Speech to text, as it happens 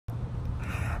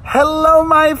Hello,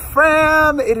 my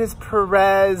fam. It is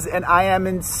Perez, and I am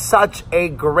in such a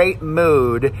great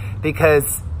mood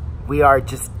because we are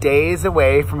just days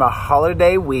away from a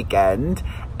holiday weekend,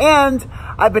 and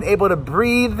I've been able to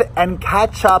breathe and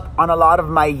catch up on a lot of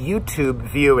my YouTube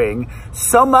viewing,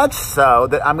 so much so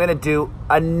that I'm gonna do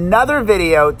another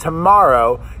video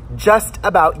tomorrow just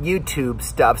about YouTube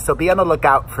stuff, so be on the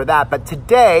lookout for that. But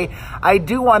today, I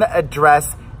do want to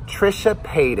address Trisha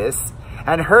Paytas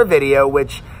and her video,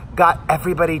 which got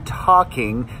everybody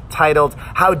talking, titled,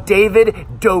 How David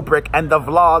Dobrik and the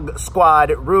Vlog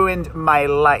Squad Ruined My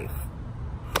Life.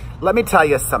 Let me tell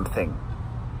you something.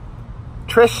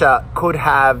 Trisha could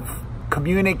have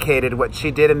communicated what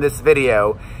she did in this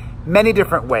video many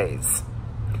different ways.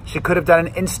 She could have done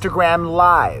an Instagram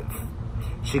Live.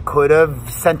 She could have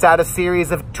sent out a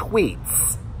series of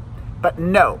tweets. But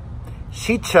no,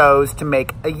 she chose to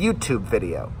make a YouTube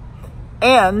video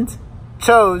and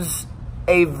chose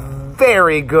a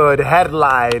very good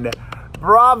headline.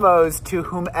 Bravos to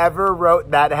whomever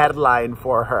wrote that headline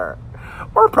for her.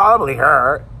 Or probably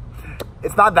her.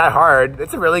 It's not that hard.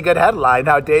 It's a really good headline.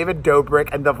 How David Dobrik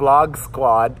and the Vlog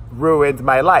Squad ruined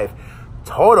my life.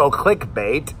 Total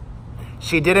clickbait.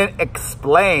 She didn't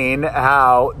explain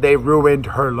how they ruined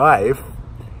her life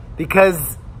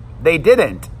because they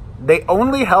didn't. They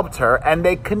only helped her, and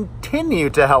they continue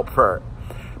to help her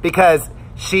because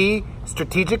she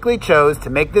strategically chose to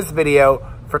make this video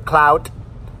for clout,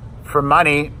 for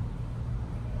money.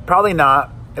 Probably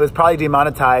not. It was probably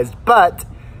demonetized, but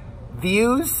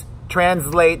views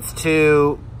translates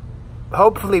to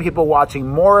hopefully people watching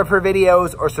more of her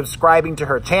videos or subscribing to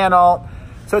her channel.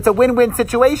 So it's a win-win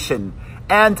situation.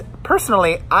 And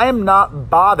personally, I am not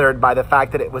bothered by the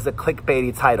fact that it was a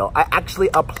clickbaity title. I actually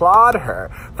applaud her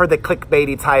for the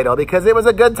clickbaity title because it was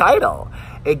a good title.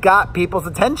 It got people's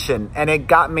attention, and it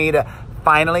got me to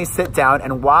finally sit down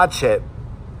and watch it.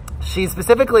 She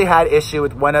specifically had issue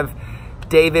with one of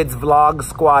David's Vlog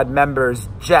Squad members,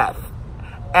 Jeff.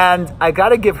 And I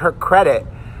gotta give her credit.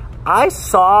 I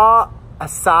saw a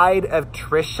side of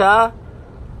Trisha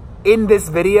in this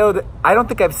video that I don't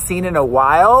think I've seen in a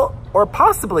while, or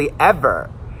possibly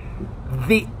ever.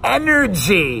 The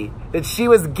energy that she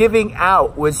was giving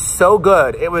out was so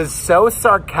good. It was so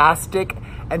sarcastic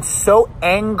and so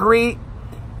angry,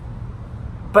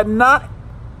 but not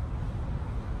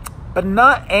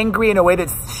angry in a way that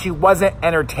she wasn't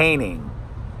entertaining.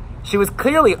 She was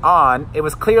clearly on. It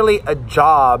was clearly a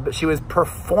job. She was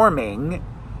performing,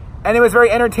 and it was very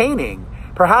entertaining.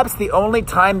 Perhaps the only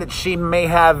time that she may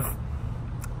have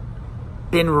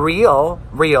been real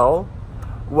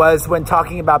was when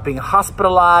talking about being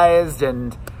hospitalized,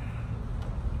 and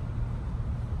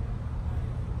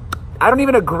I don't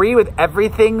even agree with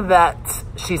everything that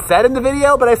she said in the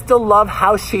video, but I still love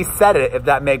how she said it, if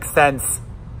that makes sense.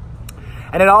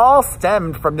 And it all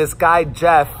stemmed from this guy,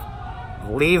 Jeff,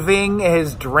 leaving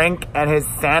his drink and his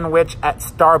sandwich at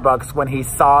Starbucks when he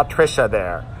saw Trisha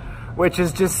there, which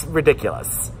is just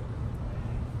ridiculous.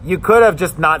 You could have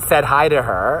just not said hi to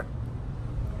her.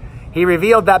 He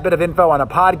revealed that bit of info on a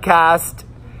podcast,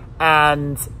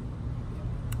 and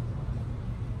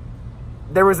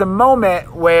there was a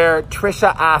moment where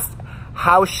Trisha asked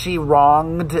how she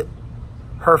wronged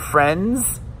her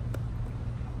friends,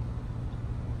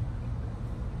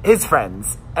 his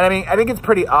friends. And I mean, I think it's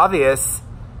pretty obvious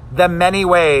the many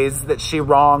ways that she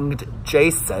wronged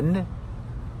Jason.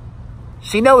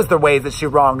 She knows the ways that she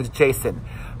wronged Jason.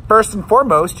 First and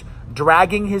foremost,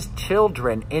 dragging his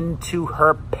children into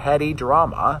her petty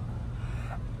drama,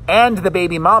 and the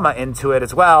baby mama into it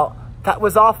as well. That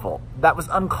was awful. That was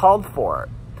uncalled for.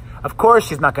 Of course,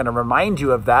 she's not going to remind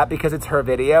you of that because it's her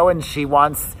video and she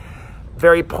wants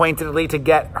very pointedly to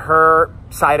get her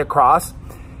side across.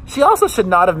 She also should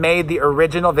not have made the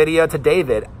original video to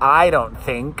David, I don't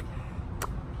think,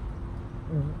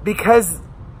 because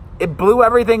it blew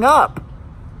everything up.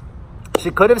 She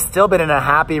could have still been in a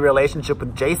happy relationship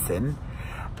with Jason.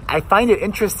 I find it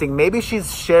interesting. Maybe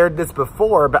she's shared this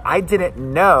before, but I didn't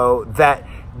know that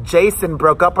Jason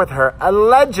broke up with her,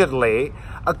 allegedly,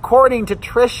 according to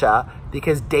Trisha,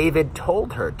 because David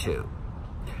told her to.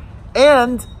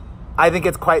 And I think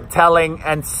it's quite telling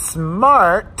and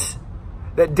smart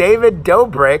that David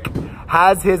Dobrik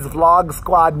has his Vlog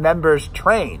Squad members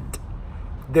trained.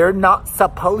 They're not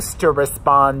supposed to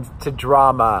respond to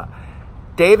drama.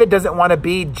 David doesn't want to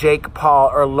be Jake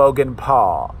Paul or Logan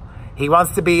Paul. He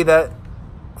wants to be the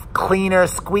cleaner,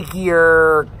 squeaky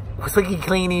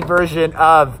cleany version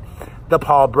of the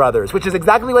Paul brothers, which is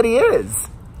exactly what he is.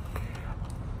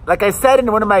 Like I said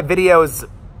in one of my videos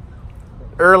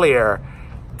earlier,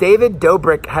 David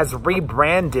Dobrik has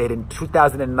rebranded in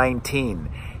 2019.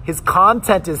 His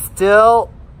content is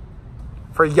still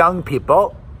for young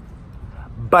people,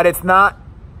 but it's not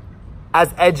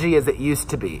as edgy as it used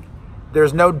to be.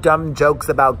 There's no dumb jokes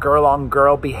about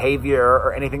girl-on-girl behavior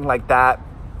or anything like that.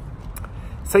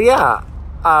 So yeah,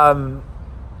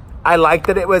 I like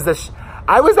that it was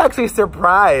I was actually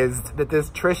surprised that this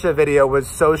Trisha video was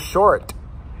so short.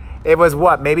 It was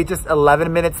what, maybe just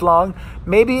 11 minutes long?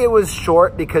 Maybe it was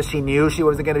short because she knew she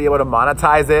wasn't going to be able to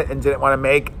monetize it and didn't want to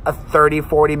make a 30,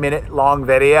 40 minute long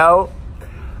video.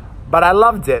 But I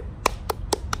loved it.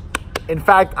 In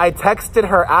fact, I texted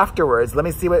her afterwards. Let me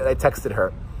see what I texted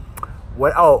her.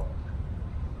 What? Oh,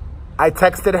 I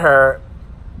texted her.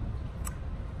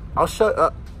 I'll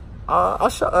show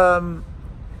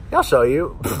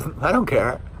you. I don't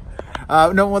care.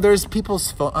 No, well, there's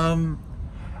people's phone.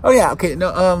 Oh yeah, okay.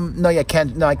 No, I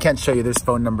can't show you. There's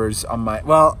phone numbers on my.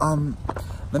 Well,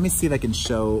 let me see if I can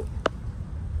show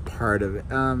part of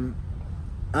it. I'm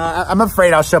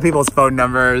afraid I'll show people's phone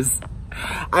numbers.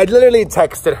 I literally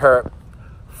texted her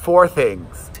 5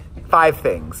 things.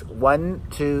 1,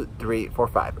 2, 3, 4,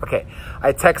 5. Okay,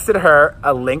 I texted her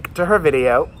a link to her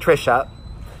video, Trisha.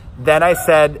 Then I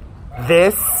said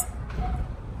this.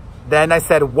 Then I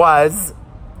said was.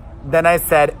 Then I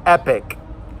said epic.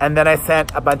 And then I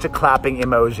sent a bunch of clapping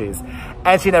emojis.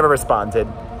 And she never responded.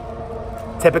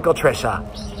 Typical Trisha.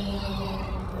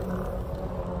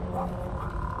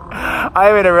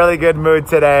 I'm in a really good mood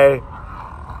today.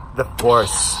 The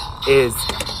force is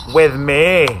with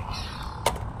me.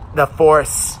 The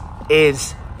force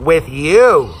is with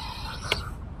you.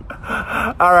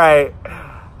 All right.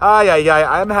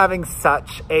 I'm having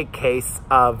such a case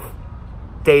of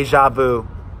deja vu.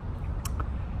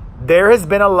 There has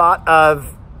been a lot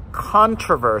of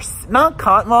controversy, not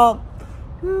controversy,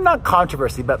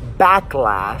 but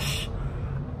backlash,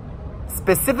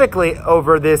 specifically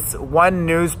over this one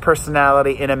news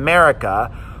personality in America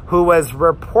who was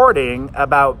reporting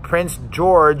about Prince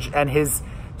George and his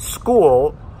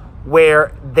school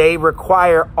where they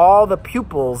require all the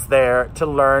pupils there to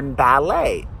learn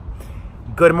ballet.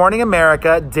 Good Morning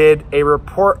America did a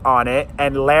report on it,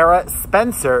 and Lara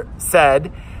Spencer said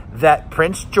that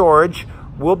Prince George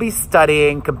will be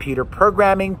studying computer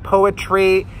programming,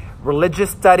 poetry,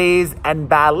 religious studies, and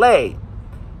ballet.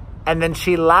 And then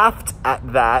she laughed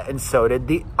at that, and so did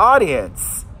the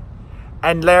audience.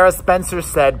 And Lara Spencer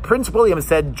said, Prince William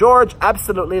said, George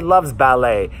absolutely loves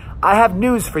ballet. I have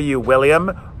news for you,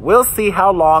 William. We'll see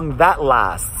how long that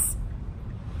lasts.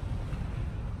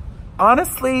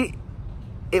 Honestly,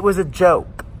 it was a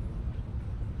joke.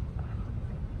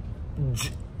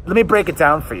 Let me break it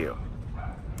down for you.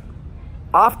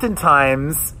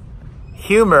 Oftentimes,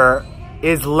 humor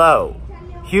is low.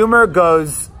 Humor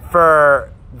goes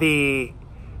for the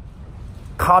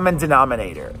common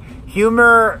denominator.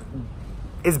 Humor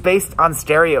is based on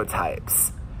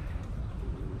stereotypes.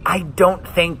 I don't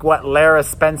think what Lara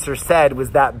Spencer said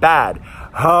was that bad.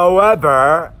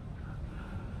 However,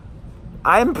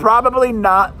 I'm probably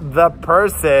not the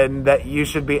person that you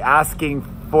should be asking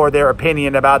for their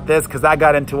opinion about this, because I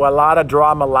got into a lot of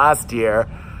drama last year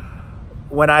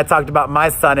when I talked about my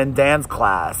son in dance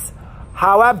class.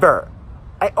 However,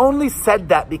 I only said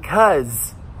that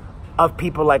because of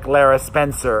people like Lara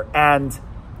Spencer and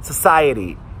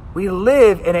society. We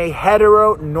live in a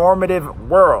heteronormative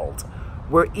world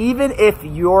where even if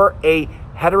you're a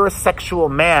heterosexual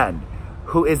man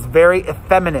who is very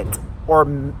effeminate or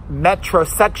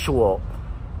metrosexual,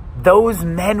 those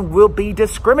men will be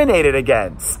discriminated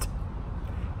against.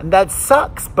 And that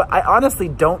sucks, but I honestly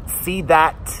don't see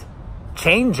that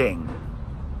changing.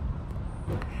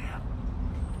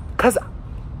 Because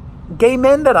gay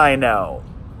men that I know,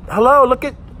 hello, look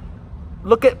at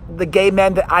the gay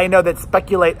men that I know that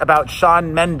speculate about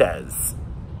Shawn Mendes.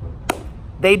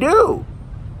 They do.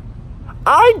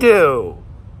 I do.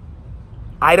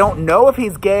 I don't know if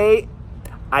he's gay.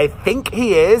 I think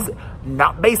he is,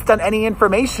 not based on any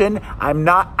information. I'm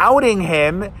not outing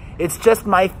him. It's just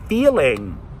my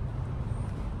feeling.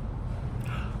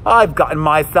 I've gotten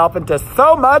myself into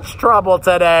so much trouble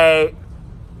today.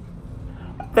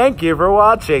 Thank you for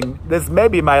watching. This may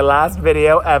be my last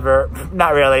video ever.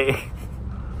 Not really.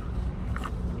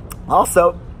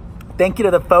 Also, thank you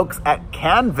to the folks at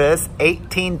Canvas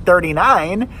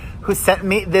 1839 who sent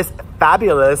me this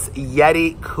fabulous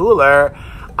Yeti cooler.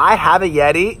 I have a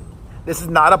Yeti. This is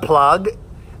not a plug.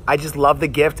 I just love the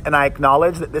gift, and I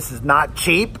acknowledge that this is not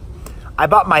cheap. I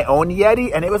bought my own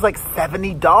Yeti, and it was like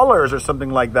 $70 or something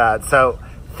like that. So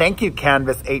thank you,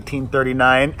 Canvas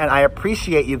 1839, and I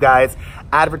appreciate you guys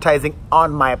advertising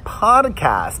on my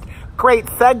podcast. great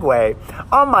segue.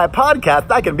 On my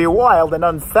podcast, I can be wild and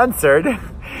uncensored.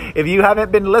 If you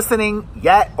haven't been listening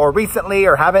yet or recently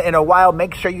or haven't in a while,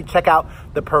 make sure you check out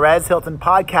the Perez Hilton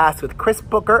podcast with Chris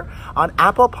Booker on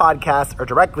Apple Podcasts or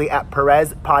directly at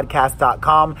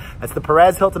perezpodcast.com. That's the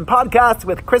Perez Hilton podcast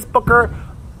with Chris Booker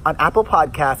on Apple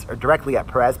Podcasts or directly at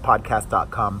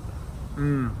perezpodcast.com.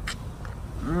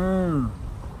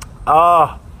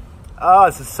 Oh,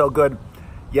 this is so good.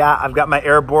 Yeah, I've got my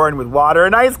airborne with water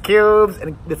and ice cubes,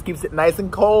 and this keeps it nice and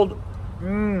cold.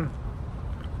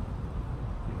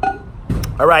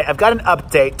 All right, I've got an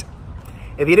update.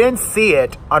 If you didn't see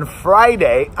it, on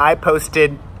Friday, I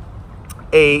posted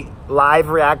a live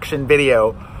reaction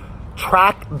video,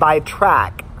 track by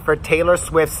track, for Taylor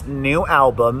Swift's new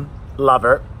album,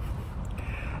 Lover.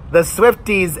 The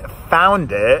Swifties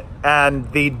found it,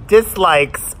 and the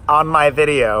dislikes on my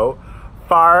video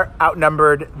far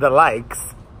outnumbered the likes.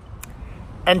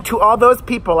 And to all those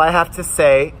people, I have to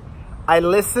say, I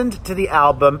listened to the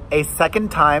album a second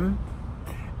time,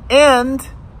 and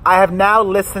I have now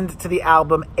listened to the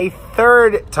album a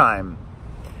third time.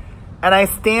 And I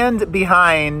stand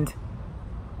behind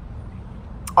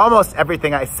almost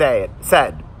everything I said.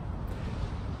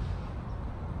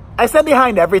 I stand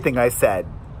behind everything I said.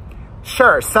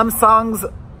 Sure, some songs,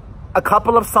 a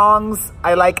couple of songs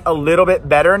I like a little bit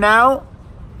better now,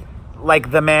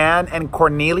 like The Man and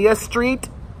Cornelia Street,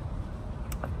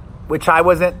 which I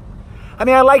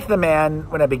liked The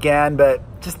Man when I began, but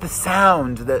just the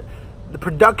sound, the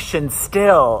production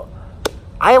still.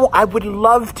 I would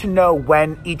love to know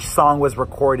when each song was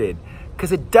recorded,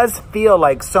 because it does feel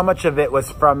like so much of it was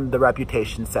from the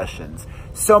Reputation sessions.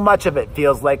 So much of it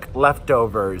feels like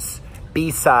leftovers,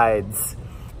 B-sides,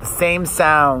 the same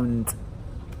sound.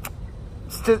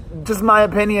 It's just my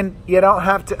opinion. You don't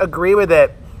have to agree with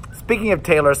it. Speaking of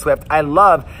Taylor Swift, I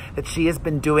love that she has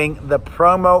been doing the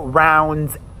promo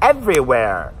rounds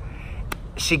everywhere.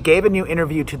 She gave a new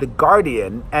interview to The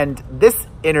Guardian, and this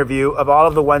interview, of all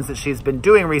of the ones that she's been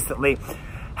doing recently,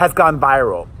 has gone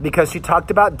viral because she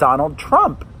talked about Donald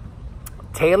Trump.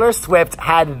 Taylor Swift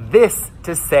had this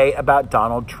to say about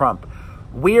Donald Trump.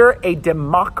 We're a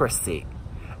democracy.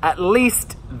 At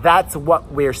least that's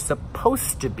what we're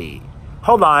supposed to be.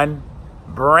 Hold on.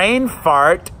 Brain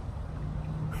fart.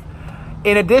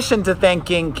 In addition to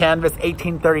thanking Canvas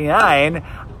 1839,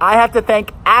 I have to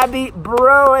thank Abby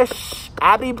Brosh,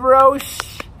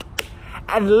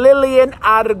 and Lillian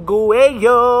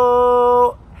Arguello,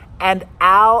 and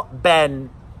Al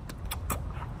Ben,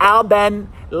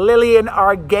 Lillian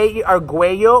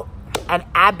Arguello, and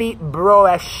Abby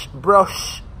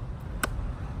Brosh.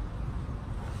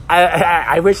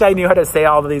 I wish I knew how to say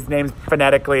all of these names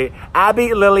phonetically.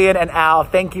 Abby, Lillian, and Al,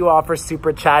 thank you all for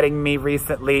super chatting me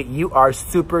recently. You are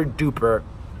super duper.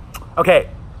 Okay,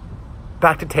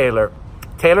 back to Taylor.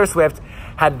 Taylor Swift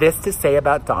had this to say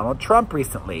about Donald Trump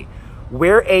recently.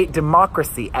 We're a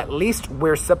democracy. At least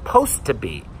we're supposed to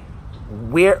be.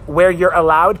 Where you're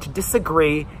allowed to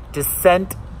disagree,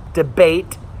 dissent,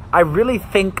 debate. I really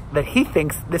think that he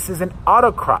thinks this is an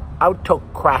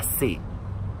autocracy.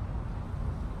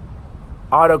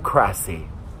 Autocracy.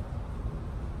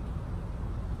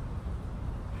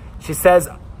 She says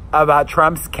about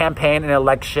Trump's campaign and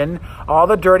election, all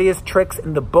the dirtiest tricks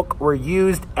in the book were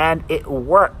used and it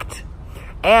worked.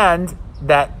 And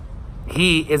that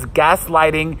he is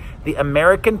gaslighting the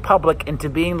American public into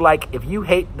being like, if you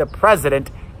hate the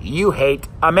president, you hate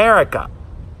America.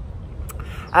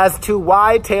 As to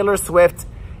why Taylor Swift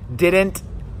didn't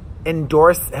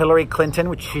endorse Hillary Clinton,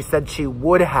 which she said she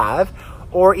would have,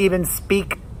 or even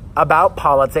speak about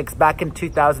politics back in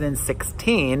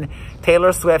 2016,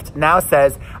 Taylor Swift now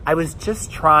says, I was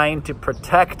just trying to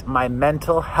protect my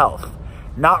mental health,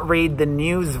 not read the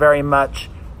news very much,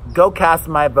 go cast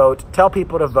my vote, tell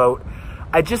people to vote.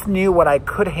 I just knew what I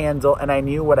could handle and I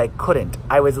knew what I couldn't.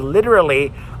 I was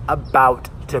literally about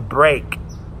to break.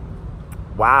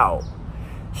 Wow.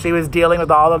 She was dealing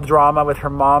with all of the drama with her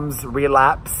mom's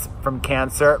relapse from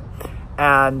cancer,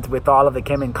 and with all of the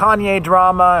Kim and Kanye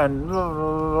drama. And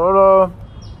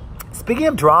speaking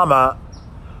of drama,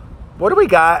 what do we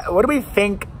got? What do we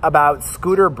think about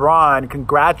Scooter Braun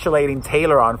congratulating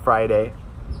Taylor on Friday?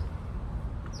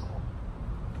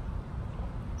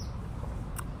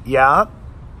 Yeah?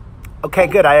 Okay,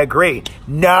 good. I agree.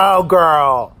 No,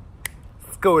 girl.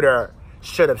 Scooter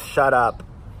should have shut up.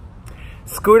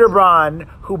 Scooter Braun,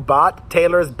 who bought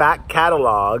Taylor's back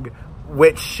catalog,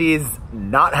 which she's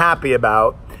not happy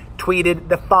about, tweeted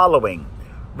the following.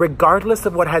 Regardless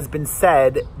of what has been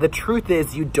said, the truth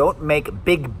is you don't make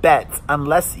big bets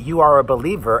unless you are a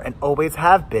believer and always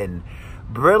have been.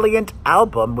 Brilliant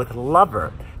album with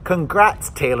Lover. Congrats,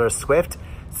 Taylor Swift.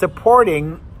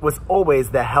 Supporting was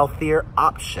always the healthier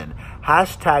option.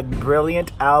 Hashtag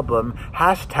brilliant album.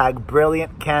 Hashtag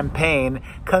brilliant campaign.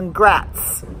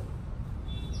 Congrats.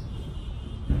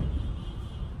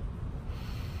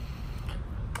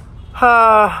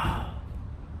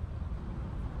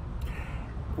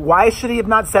 Why should he have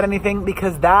not said anything?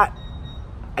 Because that,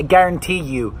 I guarantee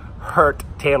you, hurt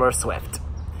Taylor Swift.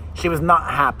 She was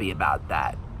not happy about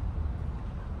that.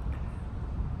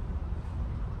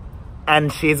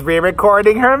 And she's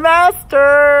re-recording her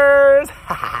masters.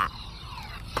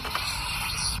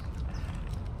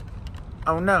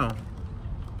 Oh no.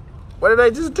 What did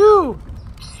I just do?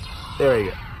 There we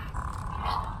go.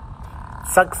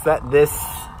 Sucks that this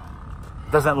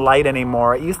doesn't light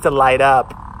anymore. It used to light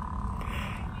up.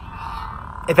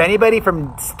 If anybody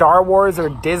from Star Wars or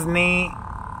Disney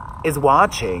is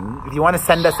watching, if you want to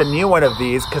send us a new one of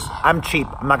these, because I'm cheap,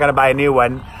 I'm not going to buy a new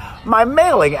one. My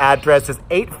mailing address is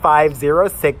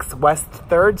 8506 West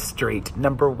 3rd Street,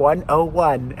 number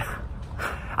 101.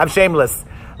 I'm shameless.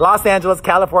 Los Angeles,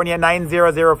 California,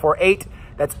 90048.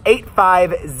 That's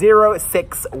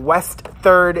 8506 West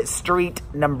 3rd Street,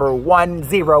 number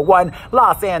 101.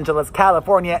 Los Angeles,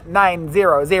 California,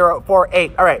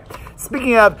 90048. All right.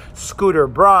 Speaking of Scooter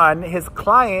Braun, his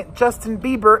client, Justin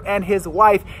Bieber, and his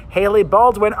wife, Hailey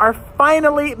Baldwin, are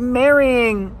finally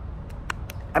marrying.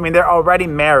 I mean, they're already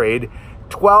married.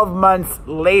 12 months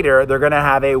later, they're going to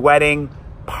have a wedding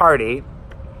party.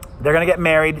 They're going to get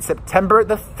married September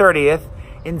the 30th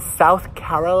in South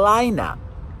Carolina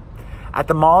at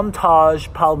the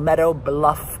Montage Palmetto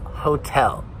Bluff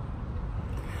Hotel.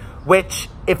 Which,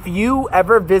 if you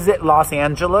ever visit Los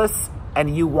Angeles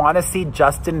and you want to see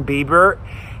Justin Bieber,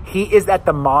 he is at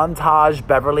the Montage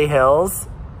Beverly Hills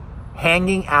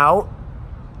hanging out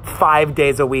 5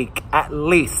 days a week at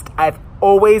least. I've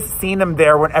always seen him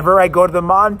there whenever I go to the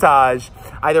Montage,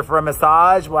 either for a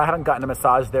massage. Well, I haven't gotten a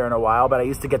massage there in a while, but I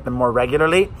used to get them more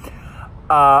regularly.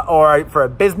 Or for a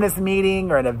business meeting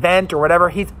or an event or whatever.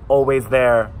 He's always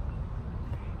there.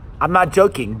 I'm not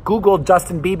joking. Google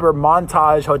Justin Bieber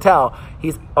Montage Hotel.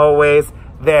 He's always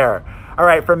there. All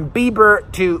right, from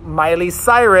Bieber to Miley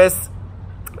Cyrus,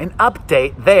 an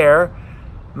update there.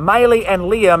 Miley and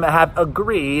Liam have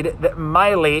agreed that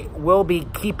Miley will be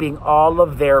keeping all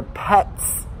of their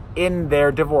pets in their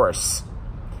divorce.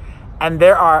 And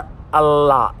there are a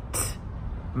lot.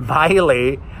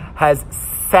 Miley has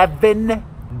 7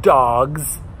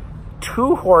 dogs,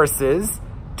 2 horses,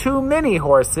 2 mini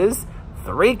horses,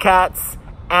 3 cats,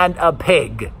 and a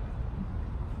pig.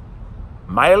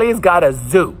 Miley's got a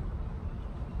zoo.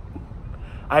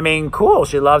 I mean, cool.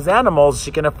 She loves animals.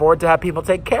 She can afford to have people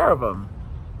take care of them.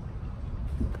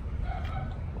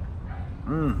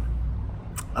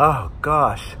 Oh,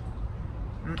 gosh.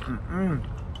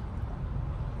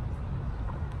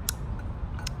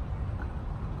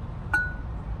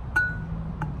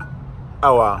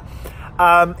 Oh, wow.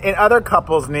 In other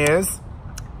couples news,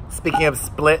 speaking of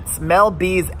splits, Mel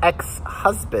B's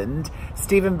ex-husband,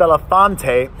 Stephen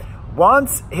Belafonte,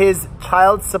 wants his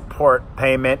child support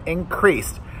payment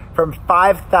increased from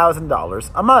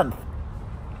 $5,000 a month.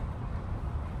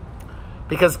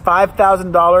 Because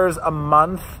 $5,000 a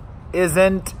month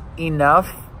isn't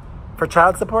enough for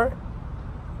child support?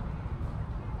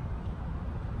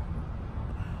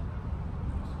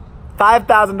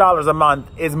 $5,000 a month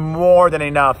is more than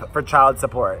enough for child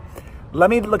support. Let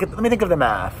me think of the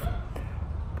math.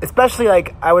 Especially,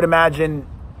 like, I would imagine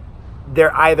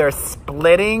they're either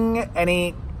splitting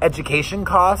any education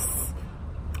costs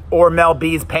or Mel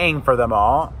B's paying for them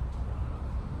all.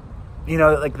 You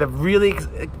know, like that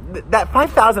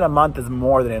 $5,000 a month is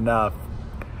more than enough.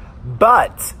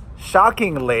 But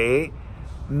shockingly,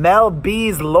 Mel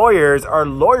B's lawyers are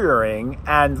lawyering,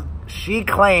 and she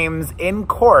claims in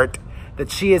court that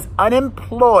she is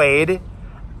unemployed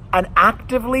and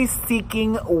actively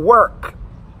seeking work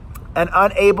and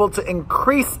unable to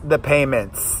increase the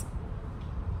payments.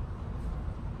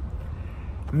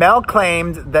 Mel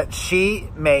claimed that she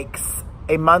makes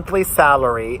a monthly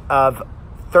salary of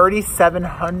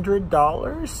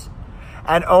 $3,700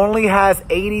 and only has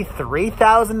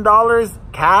 $83,000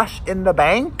 cash in the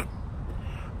bank.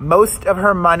 Most of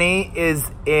her money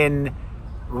is in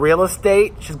real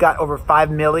estate. She's got over $5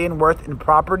 million worth in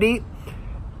property.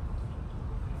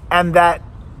 And that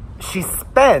she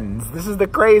spends, this is the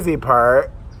crazy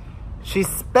part, she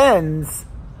spends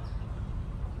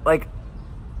like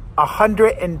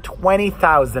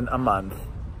 $120,000 a month.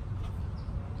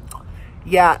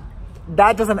 Yeah,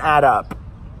 that doesn't add up.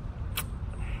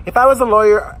 If I was a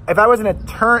lawyer, if I was an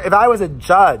attorney, if I was a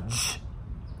judge,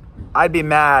 I'd be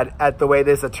mad at the way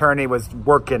this attorney was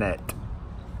working it.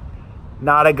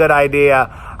 Not a good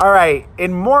idea. All right,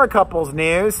 in more couples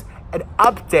news, an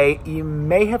update. You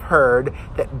may have heard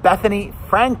that Bethany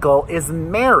Frankel is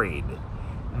married.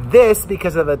 This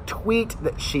because of a tweet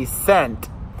that she sent.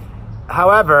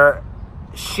 However,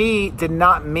 she did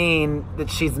not mean that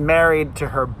she's married to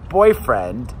her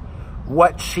boyfriend.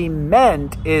 What she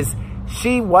meant is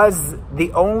she was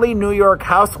the only New York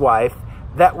housewife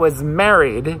that was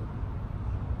married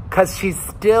because she's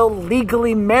still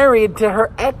legally married to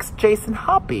her ex, Jason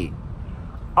Hoppy.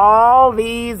 All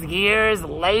these years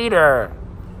later.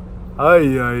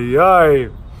 Ay, ay, ay.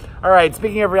 All right,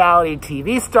 speaking of reality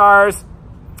TV stars,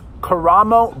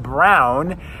 Karamo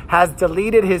Brown has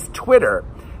deleted his Twitter.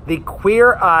 The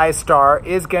Queer Eye star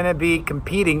is going to be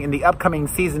competing in the upcoming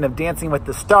season of Dancing with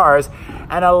the Stars,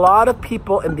 and a lot of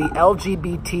people in the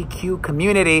LGBTQ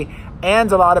community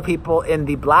and a lot of people in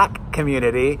the Black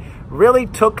community really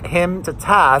took him to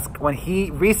task when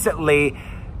he recently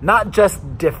not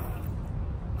just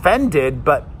defended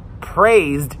but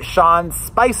praised Sean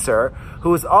Spicer,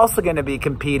 who is also going to be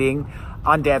competing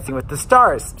on Dancing with the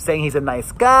Stars, saying he's a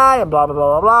nice guy and blah, blah,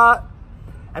 blah, blah, blah.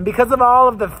 And because of all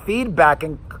of the feedback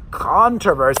and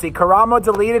controversy, Karamo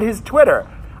deleted his Twitter.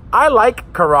 I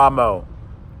like Karamo,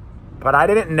 but I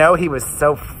didn't know he was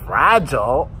so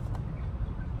fragile.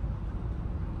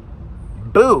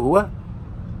 Boo.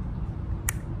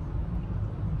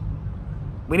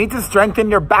 We need to strengthen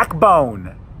your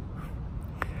backbone.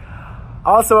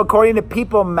 Also, according to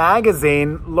People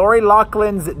magazine, Lori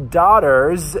Loughlin's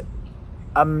daughters,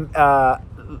 Olivia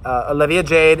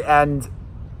Jade and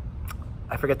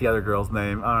I forget the other girl's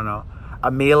name. I don't know.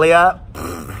 Amelia.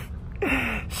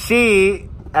 She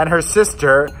and her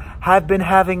sister have been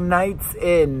having nights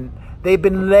in. They've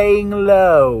been laying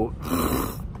low.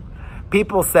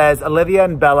 People says Olivia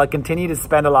and Bella continue to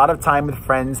spend a lot of time with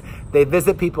friends. They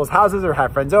visit people's houses or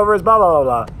have friends over, blah, blah,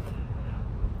 blah, blah.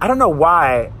 I don't know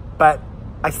why, but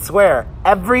I swear,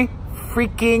 every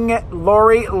freaking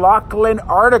Lori Loughlin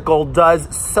article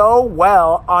does so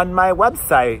well on my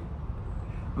website.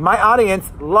 My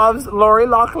audience loves Lori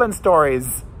Loughlin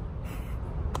stories.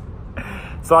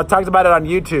 So I talked about it on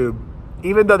YouTube,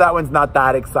 even though that one's not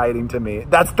that exciting to me.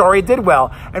 That story did well.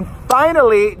 And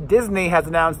finally, Disney has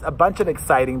announced a bunch of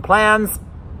exciting plans.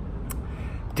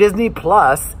 Disney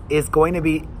Plus is going to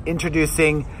be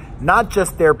introducing not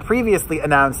just their previously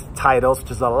announced titles,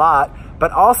 which is a lot,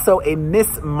 but also a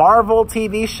Miss Marvel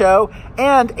TV show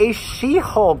and a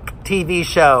She-Hulk TV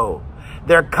show.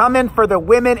 They're coming for the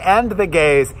women and the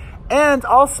gays. And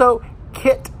also,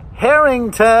 Kit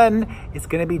Harington is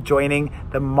going to be joining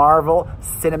the Marvel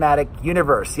Cinematic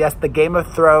Universe. Yes, the Game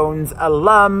of Thrones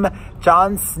alum,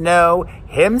 Jon Snow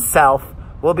himself,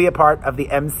 will be a part of the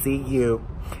MCU.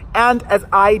 And as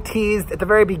I teased at the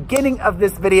very beginning of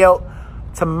this video,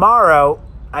 tomorrow,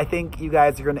 I think you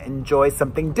guys are going to enjoy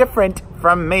something different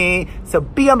from me. So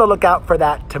be on the lookout for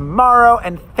that tomorrow.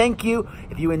 And thank you.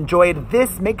 If you enjoyed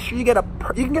this, make sure you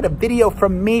can get a video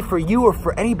from me for you or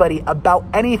for anybody about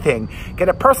anything. Get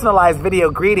a personalized video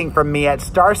greeting from me at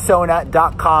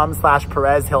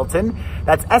starsona.com/Perez Hilton.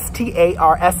 That's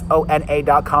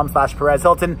starsona.com/Perez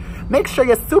Hilton. Make sure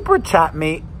you super chat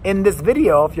me in this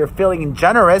video if you're feeling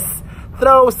generous.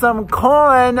 Throw some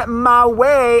coin my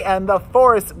way and the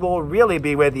force will really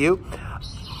be with you.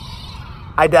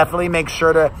 I definitely make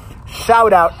sure to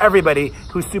shout out everybody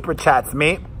who super chats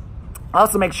me.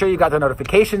 Also, make sure you got the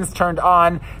notifications turned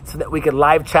on so that we could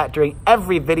live chat during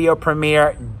every video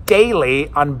premiere daily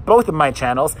on both of my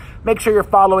channels. Make sure you're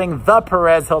following The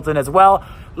Perez Hilton as well.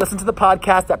 Listen to the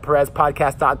podcast at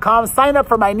PerezPodcast.com. Sign up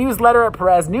for my newsletter at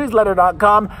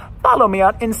PerezNewsletter.com. Follow me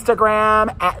on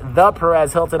Instagram at The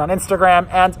Perez Hilton on Instagram.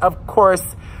 And of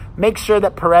course, make sure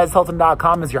that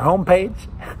PerezHilton.com is your homepage.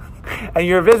 And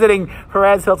you're visiting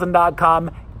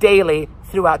PerezHilton.com daily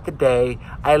throughout the day.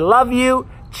 I love you.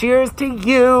 Cheers to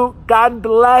you. God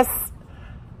bless.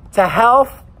 To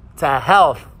health. To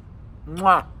health.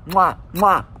 Mwah, mwah,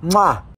 mwah, mwah.